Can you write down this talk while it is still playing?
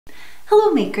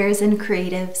Hello makers and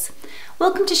creatives.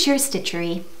 Welcome to Sheer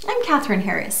Stitchery. I'm Catherine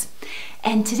Harris.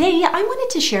 And today I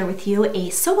wanted to share with you a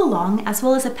sew along as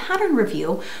well as a pattern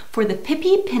review for the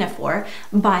Pippi Pinafore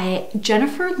by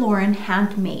Jennifer Lauren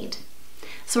Handmade.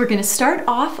 So we're going to start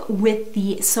off with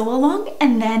the sew along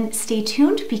and then stay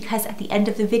tuned because at the end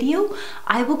of the video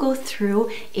I will go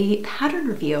through a pattern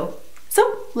review.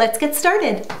 So let's get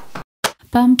started.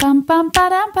 Bum bum bum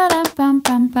ba-dum ba-dum bum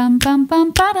bum bum bum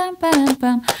bum ba-dum ba-dum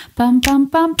bum bum bum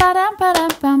bum ba-dum ba-dum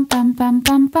bum bum bum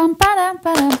bum bum ba-dum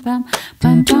ba-dum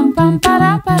bum bum bum bum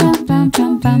ba-dum ba-dum bum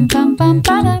bum bum bum bum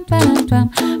ba-dum ba-dum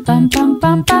bum bum bum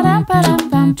bum ba-dum ba-dum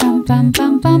bum bum bum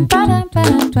bum bum ba-dum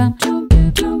ba-dum bum.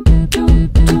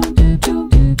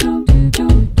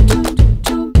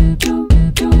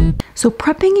 So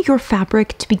prepping your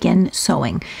fabric to begin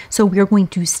sewing. So we are going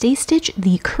to stay stitch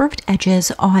the curved edges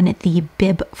on the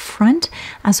bib front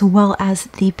as well as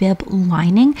the bib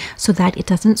lining so that it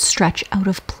doesn't stretch out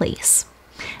of place.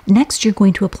 Next, you're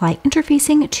going to apply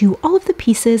interfacing to all of the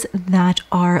pieces that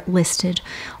are listed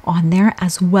on there,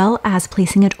 as well as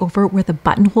placing it over where the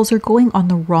buttonholes are going on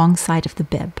the wrong side of the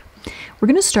bib. We're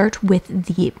going to start with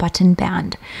the button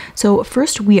band. So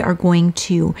first we are going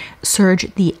to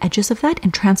serge the edges of that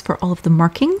and transfer all of the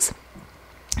markings.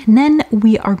 And then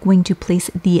we are going to place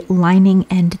the lining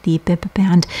and the bib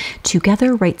band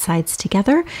together, right sides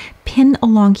together, pin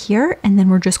along here, and then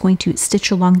we're just going to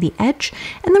stitch along the edge.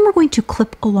 And then we're going to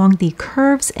clip along the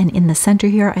curves. And in the center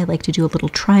here, I like to do a little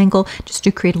triangle just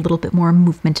to create a little bit more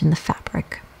movement in the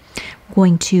fabric.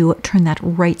 Going to turn that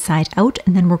right side out,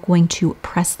 and then we're going to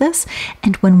press this.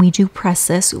 And when we do press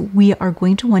this, we are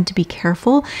going to want to be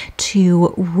careful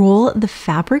to roll the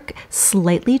fabric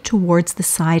slightly towards the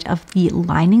side of the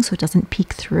lining so it doesn't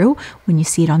peek through when you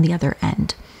see it on the other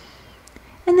end.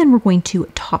 And then we're going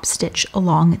to top stitch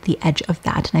along the edge of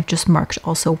that, and I've just marked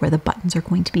also where the buttons are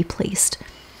going to be placed.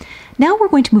 Now we're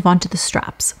going to move on to the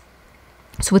straps.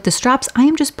 So with the straps, I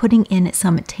am just putting in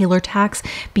some tailor tacks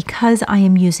because I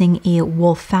am using a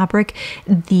wool fabric.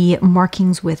 The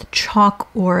markings with chalk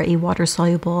or a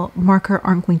water-soluble marker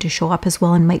aren't going to show up as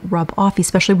well and might rub off,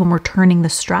 especially when we're turning the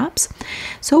straps.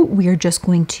 So we are just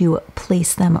going to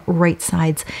place them right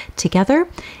sides together,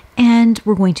 and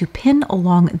we're going to pin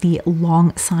along the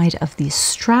long side of these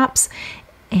straps.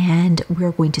 And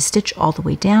we're going to stitch all the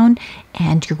way down,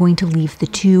 and you're going to leave the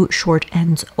two short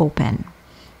ends open.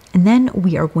 And then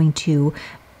we are going to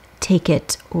take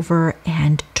it over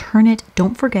and turn it.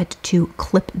 Don't forget to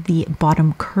clip the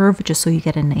bottom curve just so you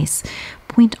get a nice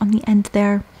point on the end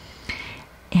there.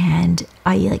 And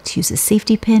I like to use a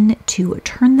safety pin to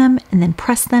turn them and then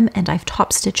press them, and I've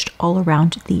top stitched all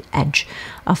around the edge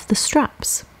of the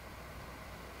straps.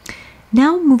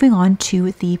 Now moving on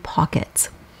to the pockets.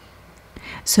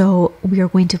 So we are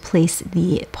going to place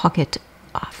the pocket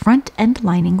front and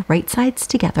lining right sides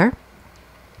together.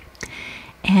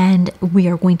 And we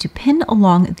are going to pin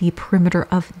along the perimeter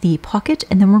of the pocket,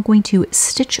 and then we're going to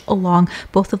stitch along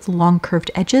both of the long curved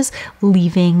edges,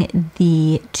 leaving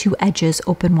the two edges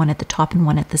open, one at the top and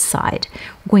one at the side.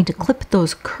 We're going to clip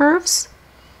those curves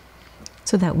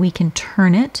so that we can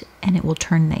turn it and it will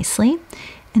turn nicely.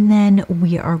 And then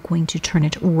we are going to turn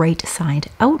it right side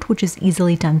out, which is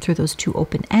easily done through those two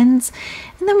open ends.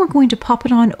 And then we're going to pop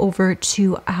it on over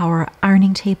to our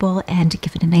ironing table and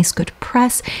give it a nice good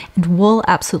press. And wool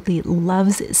absolutely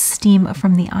loves steam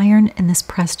from the iron, and this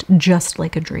pressed just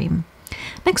like a dream.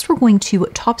 Next, we're going to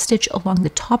top stitch along the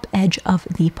top edge of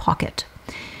the pocket.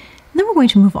 And then we're going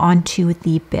to move on to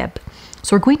the bib.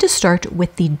 So we're going to start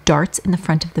with the darts in the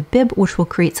front of the bib, which will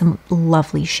create some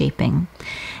lovely shaping.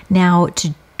 Now,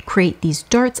 to create these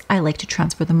darts, I like to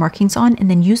transfer the markings on and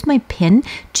then use my pin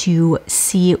to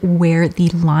see where the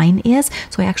line is.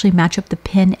 So I actually match up the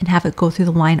pin and have it go through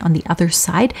the line on the other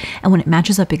side. And when it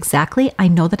matches up exactly, I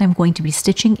know that I'm going to be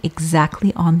stitching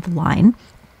exactly on the line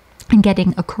and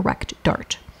getting a correct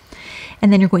dart.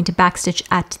 And then you're going to backstitch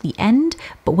at the end,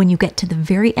 but when you get to the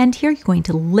very end here, you're going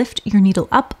to lift your needle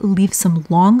up, leave some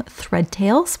long thread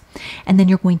tails, and then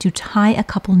you're going to tie a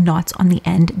couple knots on the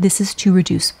end. This is to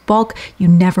reduce bulk. You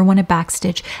never want to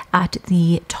backstitch at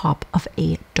the top of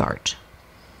a dart.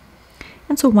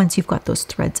 And so once you've got those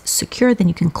threads secure, then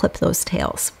you can clip those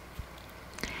tails.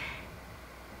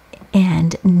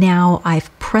 And now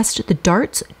I've pressed the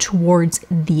darts towards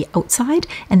the outside,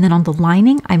 and then on the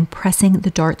lining, I'm pressing the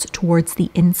darts towards the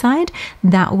inside.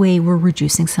 That way we're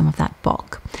reducing some of that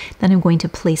bulk. Then I'm going to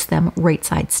place them right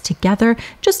sides together,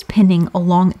 just pinning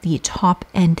along the top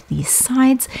and the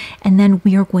sides. And then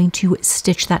we are going to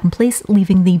stitch that in place,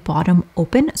 leaving the bottom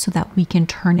open so that we can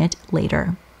turn it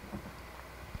later.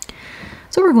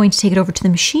 So we're going to take it over to the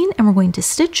machine and we're going to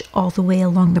stitch all the way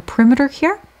along the perimeter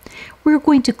here. We're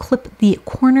going to clip the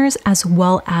corners as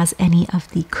well as any of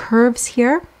the curves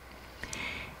here.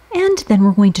 And then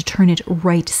we're going to turn it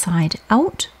right side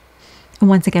out. And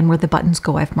once again, where the buttons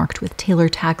go, I've marked with tailor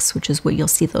tacks, which is what you'll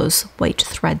see those white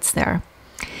threads there.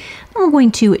 Then we're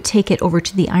going to take it over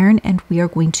to the iron and we are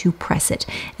going to press it.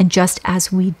 And just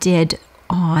as we did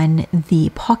on the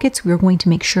pockets, we're going to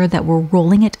make sure that we're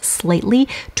rolling it slightly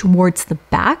towards the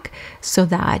back so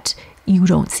that you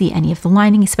don't see any of the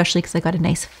lining, especially because I got a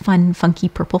nice fun funky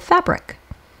purple fabric.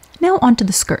 Now onto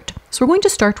the skirt. So we're going to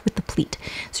start with the pleat.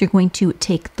 So you're going to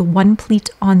take the one pleat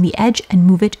on the edge and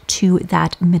move it to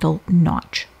that middle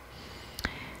notch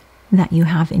that you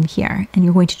have in here. And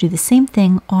you're going to do the same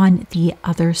thing on the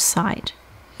other side.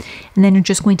 And then you're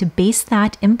just going to baste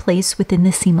that in place within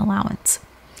the seam allowance.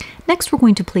 Next, we're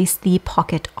going to place the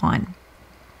pocket on.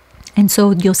 And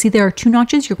so you'll see there are two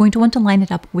notches. You're going to want to line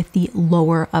it up with the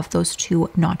lower of those two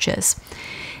notches.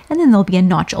 And then there'll be a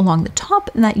notch along the top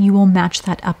that you will match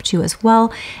that up to as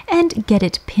well and get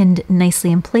it pinned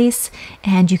nicely in place.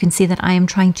 And you can see that I am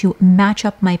trying to match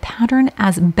up my pattern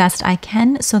as best I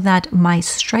can so that my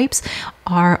stripes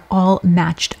are all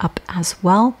matched up as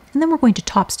well. And then we're going to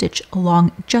top stitch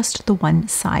along just the one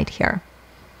side here.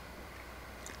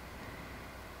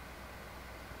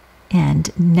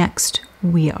 And next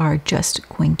we are just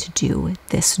going to do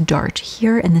this dart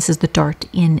here, and this is the dart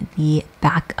in the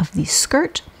back of the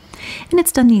skirt, and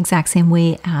it's done the exact same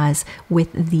way as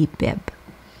with the bib.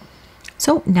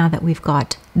 So now that we've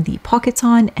got the pockets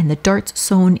on and the darts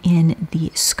sewn in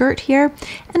the skirt here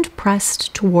and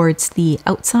pressed towards the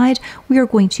outside, we are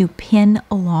going to pin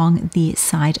along the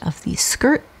side of the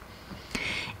skirt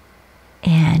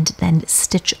and then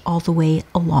stitch all the way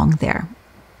along there.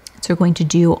 So we're going to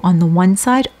do on the one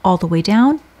side all the way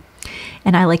down,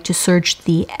 and I like to serge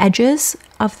the edges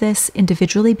of this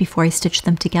individually before I stitch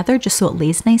them together just so it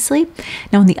lays nicely.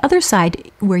 Now on the other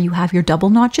side where you have your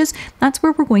double notches, that's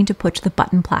where we're going to put the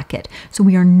button placket. So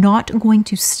we are not going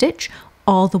to stitch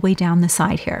all the way down the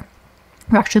side here.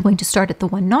 We're actually going to start at the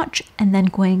one notch and then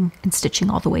going and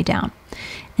stitching all the way down.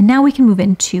 And now we can move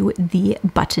into the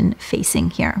button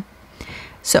facing here.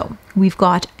 So we've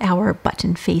got our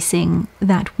button facing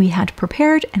that we had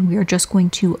prepared, and we are just going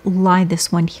to lie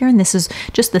this one here. And this is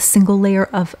just the single layer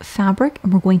of fabric,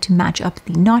 and we're going to match up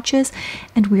the notches,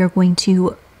 and we are going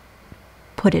to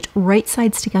put it right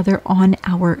sides together on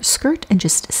our skirt and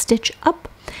just stitch up.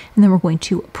 And then we're going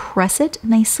to press it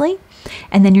nicely.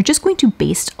 And then you're just going to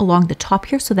baste along the top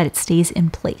here so that it stays in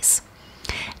place.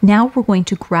 Now we're going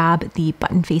to grab the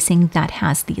button facing that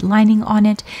has the lining on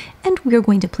it, and we are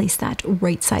going to place that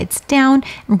right sides down.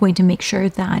 We're going to make sure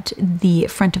that the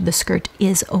front of the skirt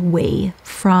is away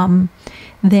from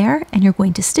there, and you're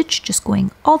going to stitch just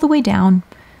going all the way down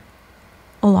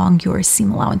along your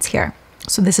seam allowance here.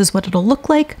 So this is what it'll look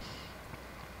like.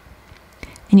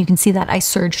 And you can see that I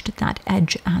serged that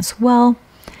edge as well.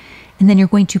 And then you're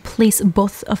going to place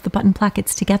both of the button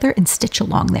plackets together and stitch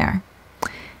along there.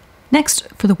 Next,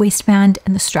 for the waistband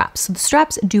and the straps. So the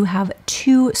straps do have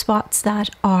two spots that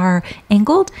are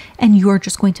angled, and you're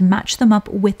just going to match them up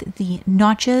with the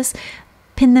notches,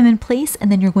 pin them in place,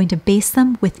 and then you're going to baste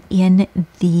them within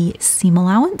the seam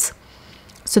allowance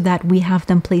so that we have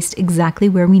them placed exactly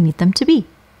where we need them to be.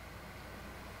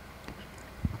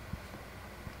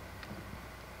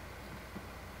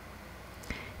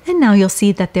 And now you'll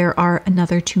see that there are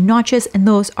another two notches, and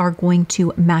those are going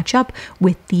to match up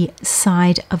with the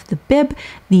side of the bib,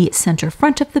 the center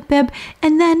front of the bib,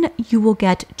 and then you will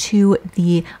get to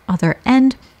the other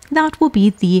end. That will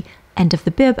be the end of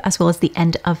the bib as well as the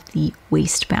end of the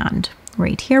waistband.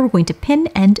 Right here, we're going to pin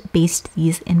and baste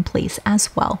these in place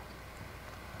as well.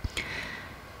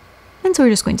 And so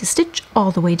we're just going to stitch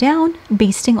all the way down,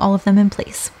 basting all of them in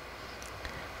place.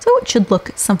 So it should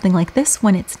look something like this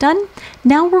when it's done.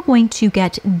 Now we're going to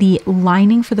get the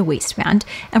lining for the waistband,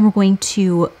 and we're going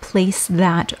to place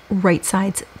that right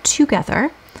sides together,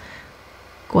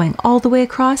 going all the way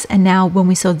across. And now when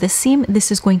we sew this seam,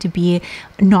 this is going to be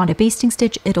not a basting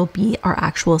stitch, it'll be our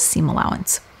actual seam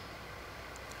allowance.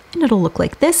 And it'll look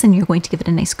like this, and you're going to give it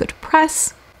a nice good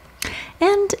press.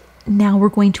 And now we're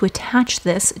going to attach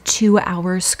this to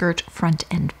our skirt front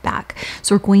and back.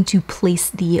 So we're going to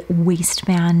place the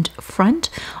waistband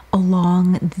front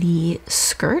along the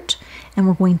skirt, and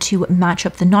we're going to match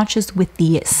up the notches with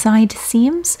the side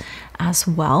seams as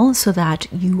well so that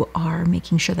you are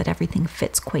making sure that everything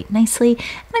fits quite nicely.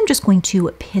 And I'm just going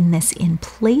to pin this in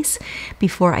place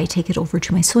before I take it over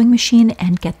to my sewing machine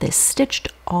and get this stitched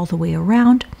all the way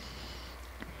around.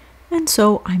 And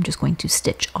so I'm just going to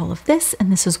stitch all of this,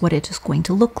 and this is what it is going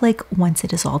to look like once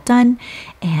it is all done.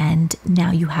 And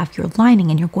now you have your lining,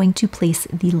 and you're going to place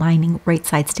the lining right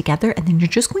sides together, and then you're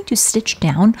just going to stitch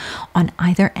down on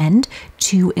either end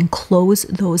to enclose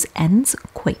those ends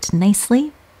quite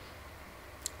nicely.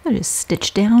 I'll just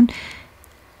stitch down,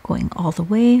 going all the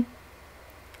way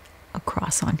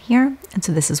across on here. And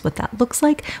so this is what that looks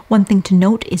like. One thing to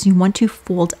note is you want to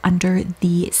fold under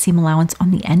the seam allowance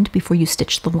on the end before you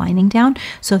stitch the lining down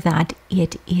so that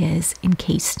it is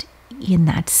encased in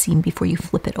that seam before you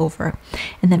flip it over.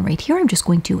 And then right here, I'm just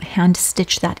going to hand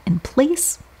stitch that in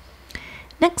place.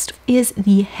 Next is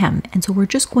the hem, and so we're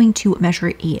just going to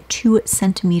measure a 2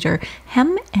 centimeter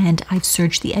hem, and I've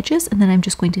serged the edges, and then I'm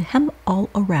just going to hem all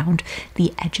around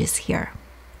the edges here.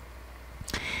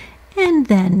 And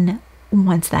then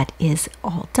once that is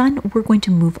all done, we're going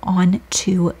to move on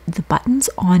to the buttons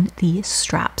on the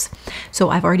straps. So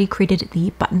I've already created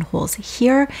the buttonholes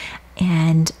here,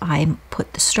 and I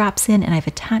put the straps in and I've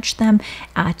attached them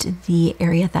at the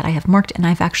area that I have marked, and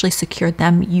I've actually secured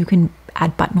them. You can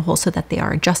add buttonholes so that they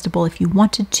are adjustable if you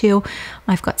wanted to.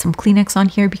 I've got some Kleenex on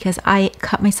here because I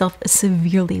cut myself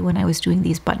severely when I was doing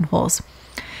these buttonholes.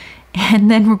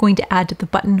 And then we're going to add the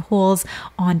buttonholes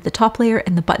on the top layer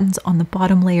and the buttons on the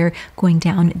bottom layer going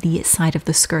down the side of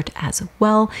the skirt as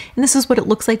well. And this is what it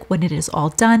looks like when it is all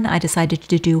done. I decided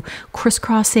to do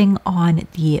crisscrossing on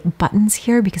the buttons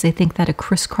here because I think that a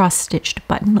crisscross stitched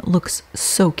button looks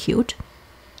so cute.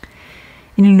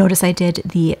 And you notice I did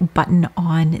the button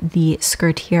on the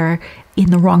skirt here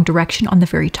in the wrong direction on the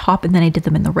very top, and then I did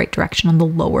them in the right direction on the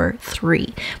lower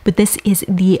 3. But this is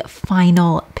the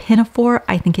final pinafore.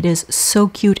 I think it is so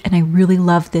cute, and I really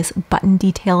love this button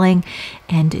detailing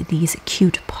and these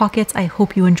cute pockets. I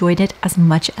hope you enjoyed it as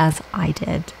much as I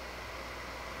did.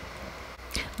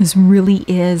 This really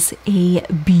is a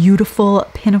beautiful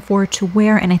pinafore to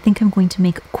wear, and I think I'm going to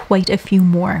make quite a few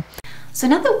more. So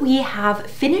now that we have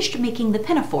finished making the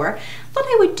pinafore, I thought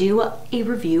I would do a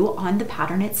review on the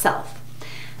pattern itself.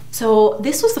 So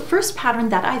this was the first pattern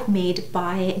that I've made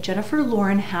by Jennifer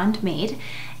Lauren Handmade,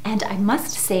 and I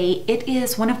must say it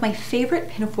is one of my favorite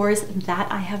pinafores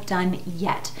that I have done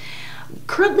yet.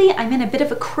 Currently, I'm in a bit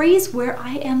of a craze where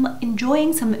I am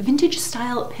enjoying some vintage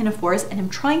style pinafores, and I'm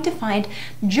trying to find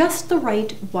just the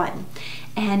right one.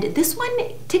 And this one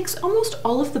ticks almost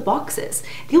all of the boxes.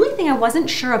 The only thing I wasn't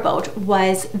sure about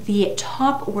was the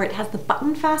top where it has the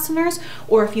button fasteners,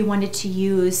 or if you wanted to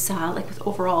use, like with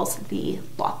overalls, the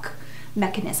lock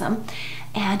mechanism.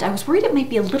 And I was worried it might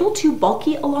be a little too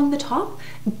bulky along the top,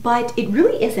 but it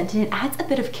really isn't, and it adds a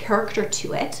bit of character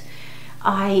to it.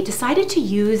 I decided to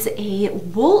use a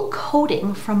wool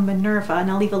coating from Miverva,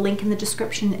 and I'll leave a link in the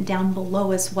description down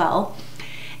below as well.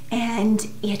 And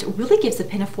it really gives the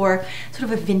pinafore sort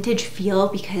of a vintage feel,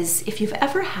 because if you've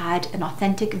ever had an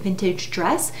authentic vintage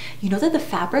dress, you know that the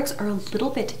fabrics are a little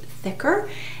bit thicker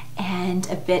and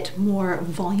a bit more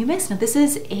voluminous. Now this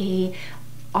is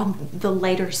on the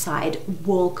lighter side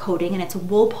wool coating, and it's a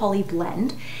wool poly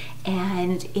blend,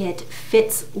 and it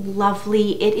fits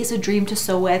lovely. It is a dream to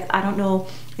sew with. I don't know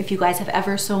if you guys have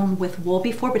ever sewn with wool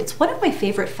before, but it's one of my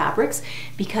favorite fabrics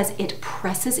because it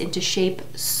presses into shape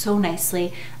so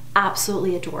nicely.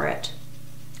 Absolutely adore it.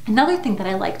 Another thing that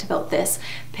I liked about this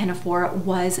pinafore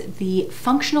was the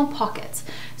functional pockets.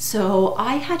 So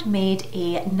I had made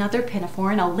another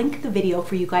pinafore, and I'll link the video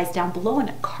for you guys down below and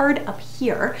a card up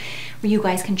here where you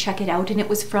guys can check it out, and it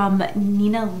was from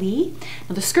Nina Lee.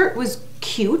 Now the skirt was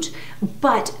cute,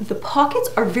 but the pockets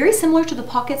are very similar to the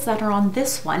pockets that are on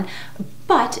this one,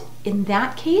 but in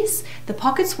that case, the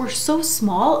pockets were so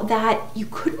small that you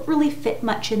couldn't really fit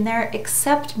much in there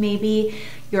except maybe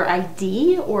your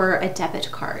ID or a debit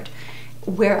card.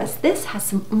 Whereas this has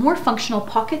some more functional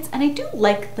pockets, and I do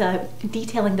like the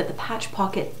detailing that the patch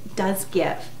pocket does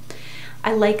give.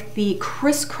 I like the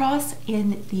crisscross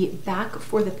in the back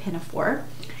for the pinafore,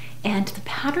 and the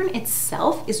pattern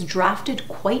itself is drafted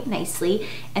quite nicely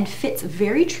and fits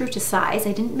very true to size.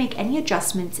 I didn't make any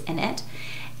adjustments in it.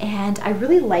 And I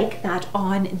really like that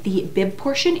on the bib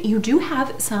portion, you do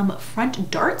have some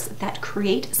front darts that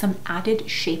create some added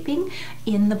shaping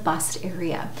in the bust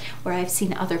area, where I've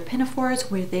seen other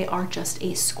pinafores where they are just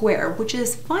a square, which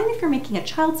is fine if you're making a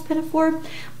child's pinafore,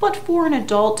 but for an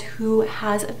adult who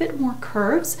has a bit more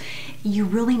curves, you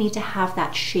really need to have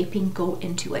that shaping go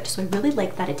into it. So I really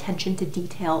like that attention to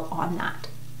detail on that.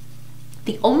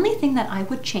 The only thing that I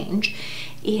would change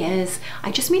is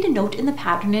I just made a note in the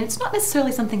pattern, and it's not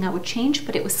necessarily something I would change,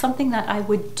 but it was something that I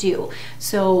would do.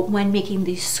 So when making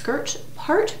the skirt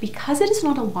part, because it is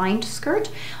not a lined skirt,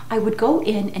 I would go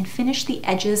in and finish the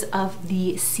edges of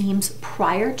the seams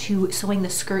prior to sewing the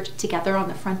skirt together on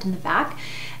the front and the back.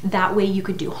 That way you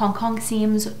could do Hong Kong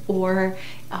seams, or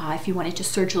if you wanted to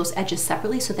serge those edges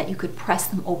separately so that you could press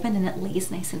them open and it lays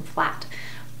nice and flat.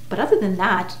 But other than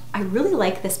that, I really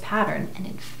like this pattern, and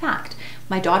in fact,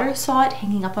 my daughter saw it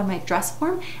hanging up on my dress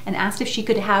form and asked if she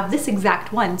could have this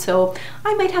exact one, so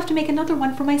I might have to make another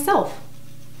one for myself.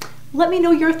 Let me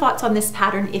know your thoughts on this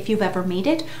pattern if you've ever made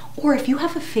it, or if you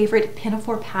have a favorite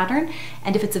pinafore pattern,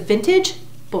 and if it's a vintage,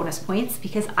 bonus points,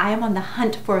 because I am on the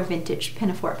hunt for a vintage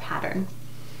pinafore pattern.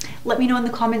 Let me know in the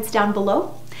comments down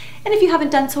below, and if you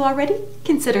haven't done so already,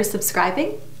 consider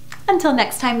subscribing. Until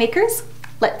next time, makers,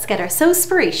 let's get our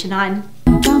sewspiration on.